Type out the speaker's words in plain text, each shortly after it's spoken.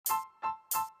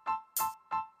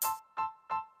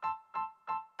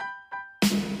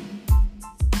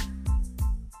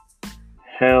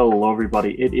Hello,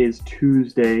 everybody. It is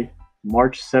Tuesday,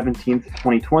 March 17th,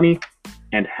 2020,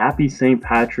 and happy St.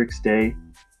 Patrick's Day.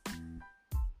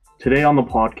 Today on the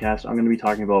podcast, I'm going to be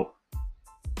talking about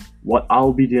what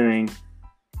I'll be doing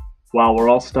while we're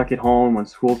all stuck at home when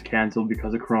school's canceled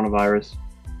because of coronavirus.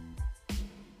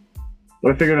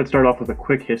 But I figured I'd start off with a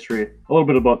quick history, a little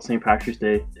bit about St. Patrick's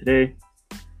Day today.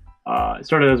 It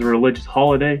started as a religious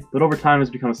holiday, but over time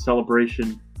has become a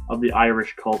celebration of the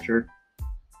Irish culture.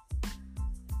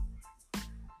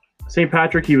 St.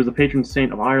 Patrick, he was the patron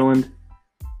saint of Ireland.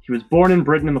 He was born in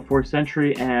Britain in the 4th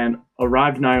century and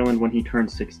arrived in Ireland when he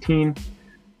turned 16.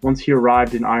 Once he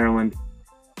arrived in Ireland,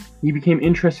 he became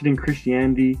interested in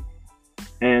Christianity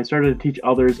and started to teach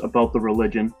others about the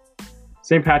religion.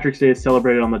 St. Patrick's Day is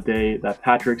celebrated on the day that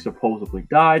Patrick supposedly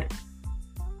died.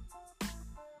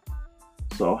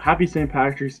 So happy St.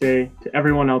 Patrick's Day to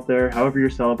everyone out there, however you're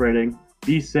celebrating.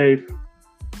 Be safe.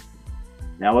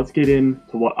 Now let's get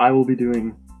into what I will be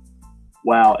doing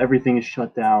while everything is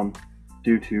shut down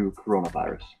due to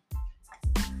coronavirus.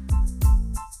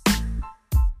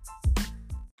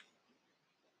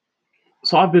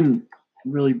 So I've been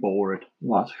really bored the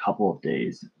last couple of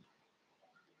days.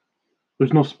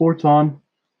 There's no sports on.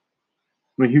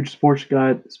 I'm a huge sports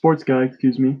guy. This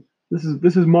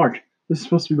is March. This is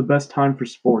supposed to be the best time for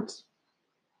sports.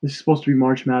 This is supposed to be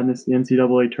March Madness, the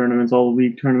NCAA tournaments, all the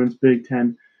league tournaments, Big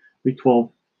 10, Big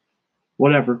 12,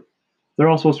 whatever. They're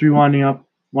all supposed to be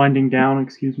winding down.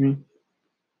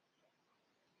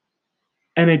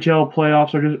 NHL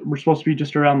playoffs we're supposed to be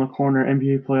just around the corner.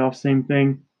 NBA playoffs, same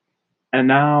thing. And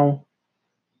now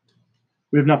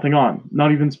we have nothing on.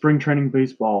 Not even spring training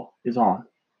baseball is on.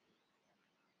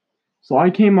 So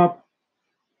I came up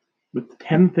with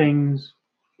 10 things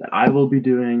that I will be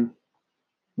doing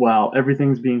while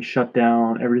everything's being shut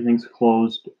down, everything's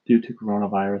closed due to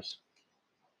coronavirus.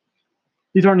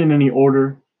 These aren't in any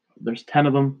order. There's 10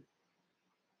 of them.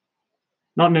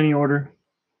 Not in any order.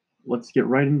 Let's get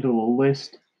right into the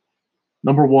list.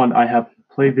 Number 1, I have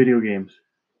play video games.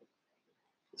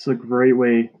 It's a great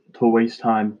way to waste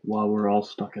time while we're all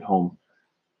stuck at home.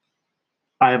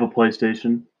 I have a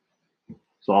PlayStation,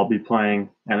 so I'll be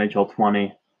playing NHL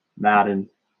 20, Madden,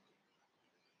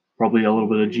 probably a little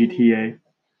bit of GTA.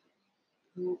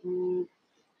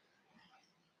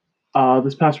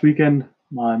 This past weekend,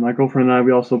 my girlfriend and I,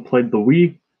 we also played the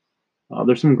Wii.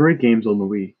 There's some great games on the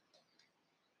Wii.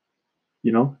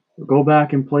 You know, go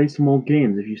back and play some old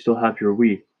games if you still have your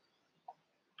Wii.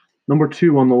 Number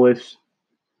 2 on the list,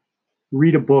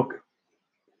 read a book.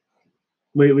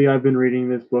 Lately, I've been reading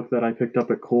this book that I picked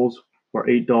up at Kohl's for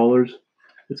 $8.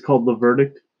 It's called The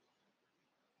Verdict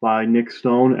by Nick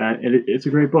Stone, and it's a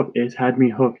great book. It's had me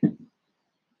hooked.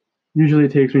 Usually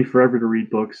it takes me forever to read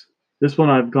books. This one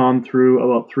I've gone through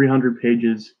about 300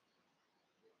 pages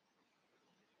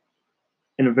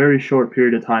in a very short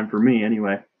period of time for me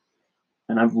anyway.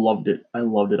 And I've loved it. I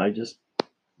loved it.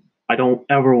 I don't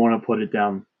ever want to put it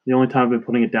down. The only time I've been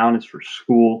putting it down is for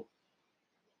school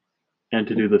and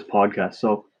to do this podcast.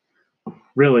 So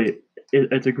really,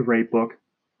 it's a great book.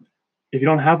 If you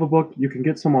don't have a book, you can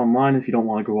get some online if you don't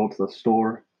want to go out to the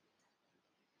store.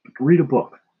 Read a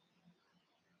book.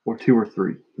 Or 2 or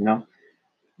 3, you know?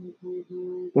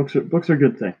 Books are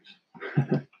good things.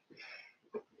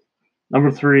 Number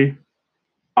 3,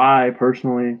 I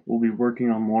personally will be working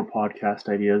on more podcast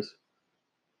ideas.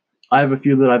 I have a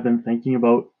few that I've been thinking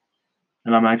about,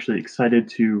 and I'm actually excited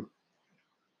to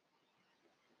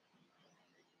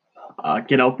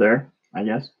get out there, I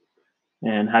guess,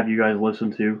 and have you guys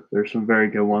listen to. There's some very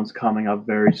good ones coming up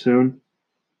very soon.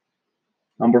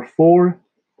 Number 4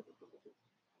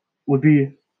 would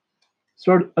be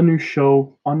start a new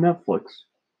show on Netflix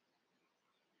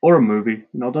or a movie.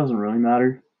 You know, it doesn't really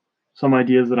matter. Some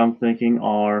ideas that I'm thinking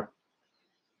are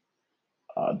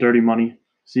Dirty Money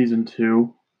Season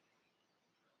 2.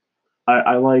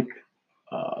 I like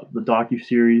the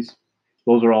docuseries.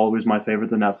 Those are always my favorite,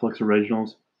 the Netflix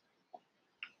originals.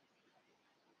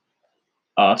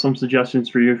 Some suggestions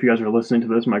for you if you guys are listening to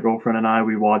this. My girlfriend and I,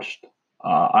 we watched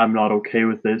I'm Not Okay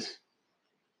With This.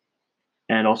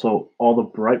 And also All the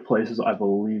Bright Places, I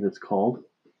believe it's called.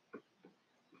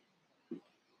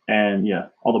 And yeah,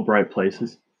 All the Bright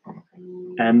Places.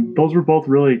 And those were both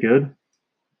really good.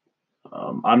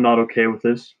 I'm Not Okay With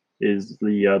This is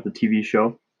the TV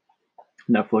show,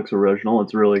 Netflix original.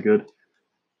 It's really good.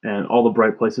 And All the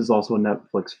Bright Places, also a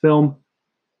Netflix film.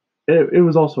 It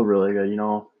was also really good. You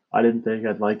know, I didn't think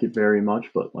I'd like it very much,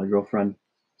 but my girlfriend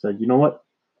said, you know what?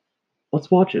 Let's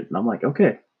watch it. And I'm like,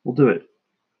 okay, we'll do it.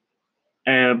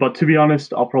 But to be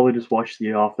honest, I'll probably just watch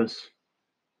The Office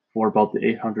for about the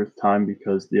 800th time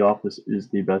because The Office is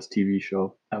the best TV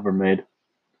show ever made.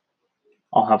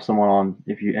 I'll have someone on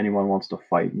if anyone wants to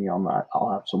fight me on that.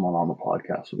 I'll have someone on the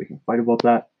podcast so we can fight about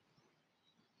that.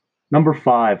 Number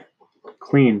 5,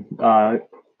 clean. I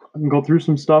can go through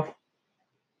some stuff.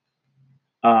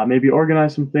 Maybe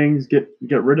organize some things. Get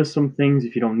rid of some things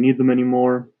if you don't need them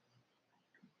anymore.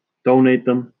 Donate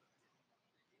them.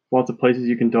 Lots of places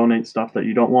you can donate stuff that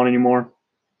you don't want anymore.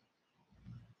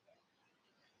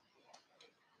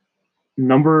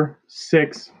 Number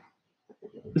 6,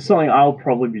 this is something I'll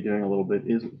probably be doing a little bit,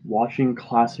 is watching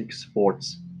classic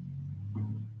sports.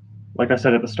 Like I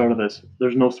said at the start of this,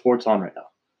 there's no sports on right now.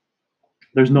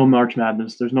 There's no March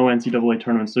Madness. There's no NCAA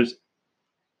tournaments. There's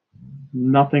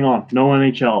nothing on. No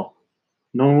NHL.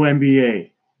 No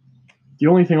NBA. The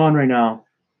only thing on right now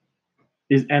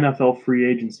is NFL free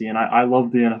agency, and I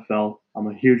love the NFL. I'm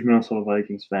a huge Minnesota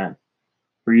Vikings fan.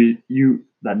 For you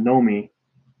that know me,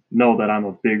 know that I'm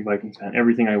a big Vikings fan.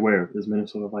 Everything I wear is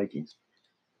Minnesota Vikings.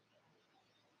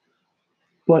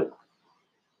 But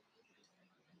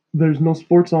there's no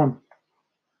sports on.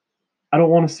 I don't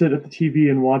want to sit at the TV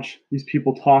and watch these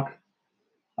people talk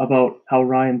about how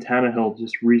Ryan Tannehill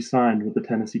just re-signed with the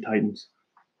Tennessee Titans.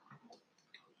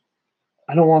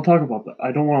 I don't want to talk about that.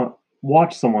 I don't want to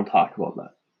watch someone talk about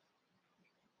that.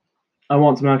 I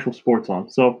want some actual sports on.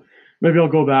 So maybe I'll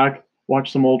go back,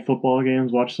 watch some old football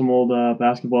games, watch some old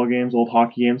basketball games, old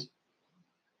hockey games.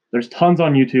 There's tons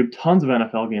on YouTube, tons of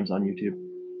NFL games on YouTube.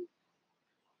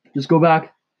 Just go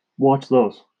back, watch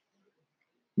those.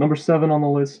 Number 7 on the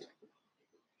list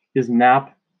is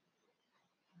nap.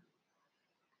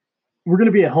 We're going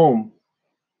to be at home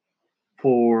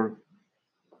for,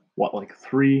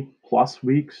 3+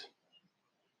 weeks?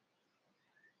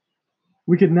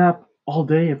 We could nap all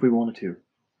day if we wanted to.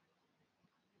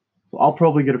 So I'll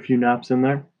probably get a few naps in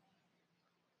there.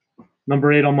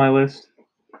 Number 8 on my list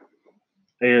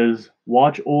is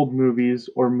watch old movies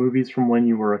or movies from when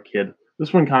you were a kid.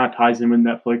 This one kind of ties in with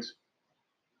Netflix.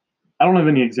 I don't have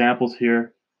any examples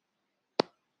here,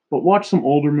 but watch some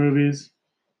older movies.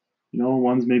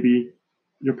 Ones maybe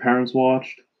your parents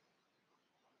watched.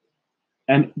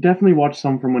 And definitely watch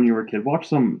some from when you were a kid. Watch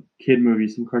some kid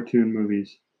movies, some cartoon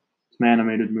movies, some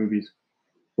animated movies.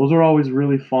 Those are always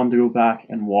really fun to go back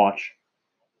and watch.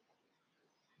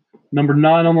 Number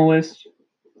 9 on the list.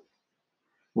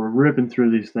 We're ripping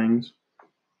through these things.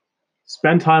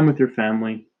 Spend time with your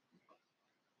family.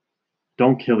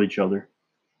 Don't kill each other.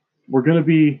 We're going to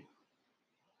be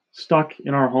stuck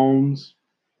in our homes.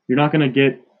 You're not going to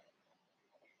get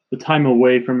the time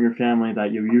away from your family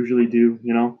that you usually do,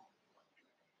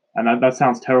 And that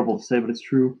sounds terrible to say, but it's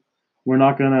true. We're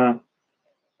going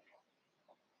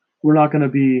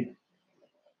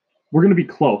to be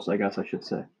close, I guess I should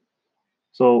say.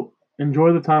 So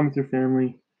enjoy the time with your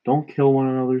family. Don't kill one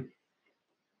another.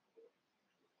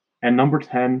 And number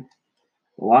 10,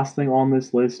 the last thing on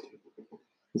this list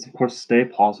is, of course, stay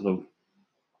positive.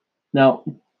 Now,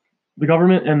 the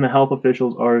government and the health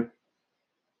officials are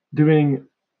doing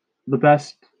the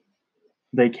best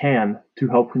they can to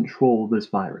help control this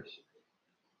virus.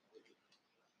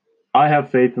 I have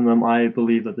faith in them. I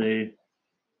believe that they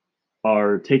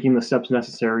are taking the steps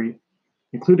necessary,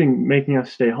 including making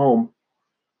us stay home,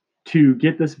 to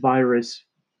get this virus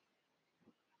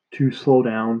to slow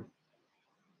down.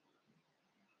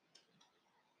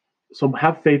 So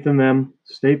have faith in them,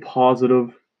 stay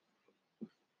positive,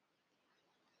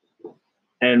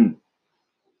 and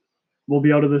we'll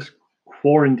be out of this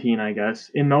quarantine, I guess,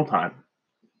 in no time.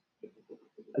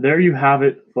 There you have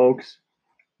it, folks.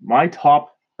 My 10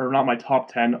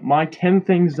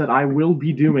 things that I will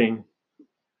be doing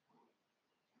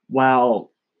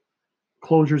while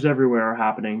closures everywhere are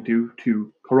happening due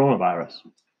to coronavirus.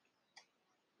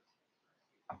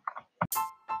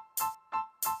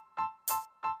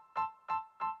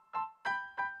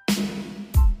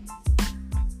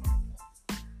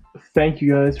 Thank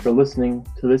you guys for listening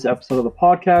to this episode of the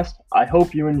podcast. I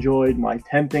hope you enjoyed my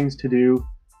 10 things to do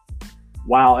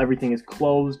while everything is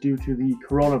closed due to the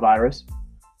coronavirus.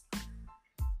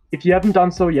 If you haven't done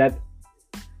so yet,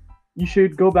 you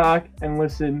should go back and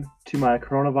listen to my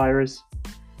coronavirus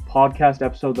podcast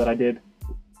episode that I did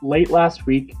late last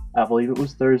week. I believe it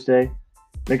was Thursday.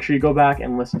 Make sure you go back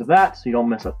and listen to that so you don't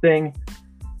miss a thing.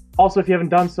 Also, if you haven't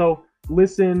done so,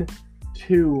 listen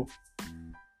to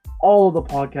all of the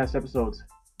podcast episodes.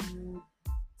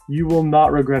 You will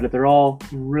not regret it. They're all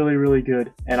really, really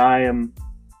good. And I'm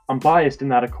biased in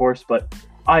that, of course, but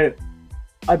I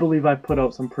believe I've put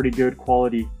out some pretty good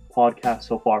quality podcasts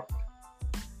so far.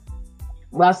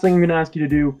 Last thing I'm going to ask you to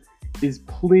do is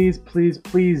please, please,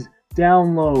 please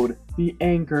download the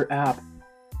Anchor app.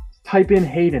 Type in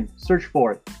Hayden, search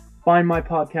for it, find my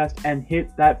podcast, and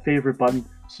hit that favorite button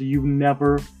so you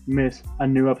never miss a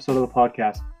new episode of the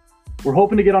podcast. We're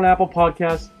hoping to get on Apple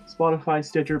Podcasts, Spotify,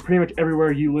 Stitcher, pretty much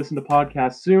everywhere you listen to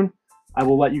podcasts soon. I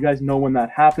will let you guys know when that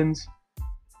happens.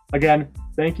 Again,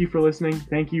 thank you for listening.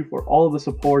 Thank you for all of the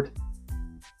support.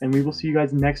 And we will see you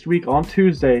guys next week on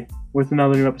Tuesday with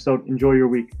another new episode. Enjoy your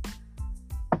week.